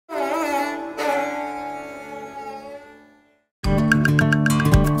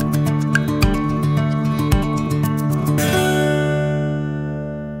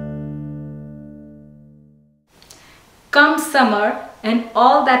summer and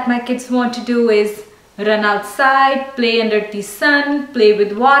all that my kids want to do is run outside, play under the sun, play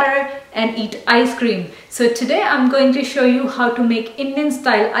with water and eat ice cream. So today I'm going to show you how to make Indian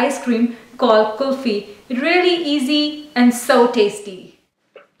style ice cream called kulfi. It's really easy and so tasty.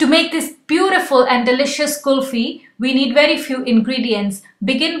 To make this beautiful and delicious kulfi, we need very few ingredients.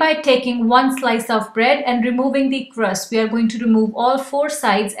 Begin by taking one slice of bread and removing the crust. We are going to remove all four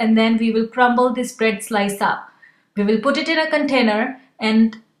sides and then we will crumble this bread slice up. We will put it in a container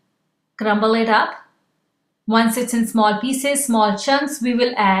and crumble it up. Once it's in small pieces, small chunks, we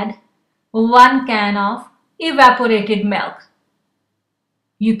will add 1 can of evaporated milk.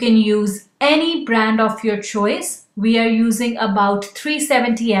 You can use any brand of your choice. We are using about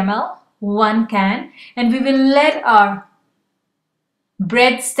 370 ml, 1 can, and we will let our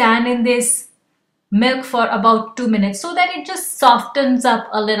bread stand in this milk for about 2 minutes so that it just softens up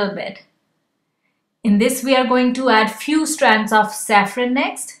a little bit. In this we are going to add few strands of saffron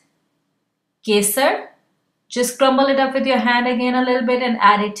next, kesar. Just crumble it up with your hand again a little bit and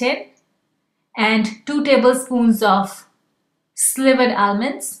add it in, and 2 tablespoons of slivered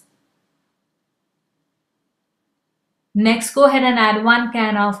almonds. Next, go ahead and add 1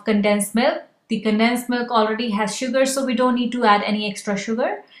 can of condensed milk. The condensed milk already has sugar, so we don't need to add any extra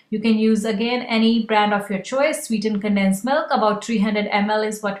sugar. You can use again any brand of your choice. Sweetened condensed milk, about 300 ml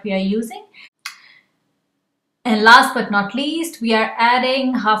is what we are using. And last but not least, we are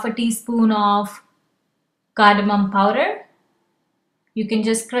adding half a teaspoon of cardamom powder. You can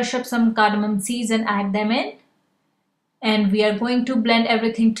just crush up some cardamom seeds and add them in. And we are going to blend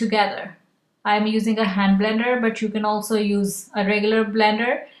everything together. I'm using a hand blender, but you can also use a regular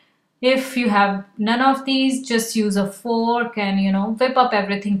blender. If you have none of these, just use a fork and whip up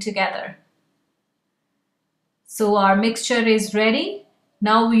everything together. So our mixture is ready.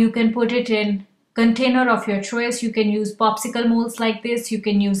 Now you can put it in container of your choice. You can use popsicle molds like this. You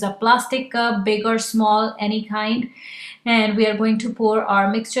can use a plastic cup, big or small, any kind. And we are going to pour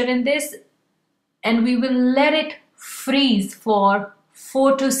our mixture in this and we will let it freeze for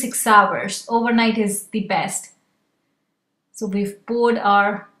 4 to 6 hours. Overnight is the best. So we've poured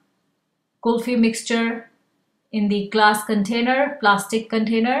our kulfi mixture in the glass container, plastic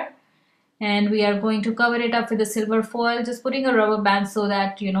container, and we are going to cover it up with a silver foil, just putting a rubber band so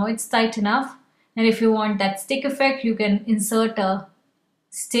that it's tight enough. And if you want that stick effect, you can insert a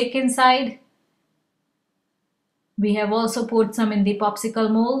stick inside. We have also put some in the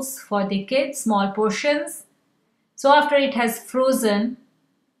popsicle molds for the kids, small portions. So after it has frozen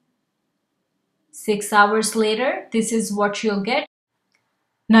 6 hours later, this is what you'll get.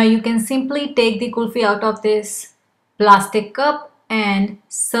 Now you can simply take the kulfi out of this plastic cup and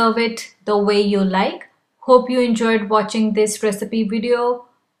serve it the way you like. Hope you enjoyed watching this recipe video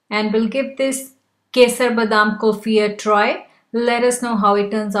and will give this Kesar Badam Kulfi a try. Let us know how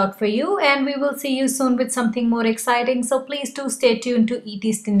it turns out for you, and we will see you soon with something more exciting. So please do stay tuned to Eat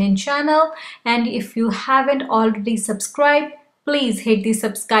East Indian channel, and if you haven't already subscribed, please hit the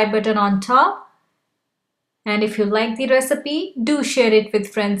subscribe button on top. And if you like the recipe, do share it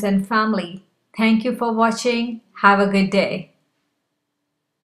with friends and family. Thank you for watching. Have a good day.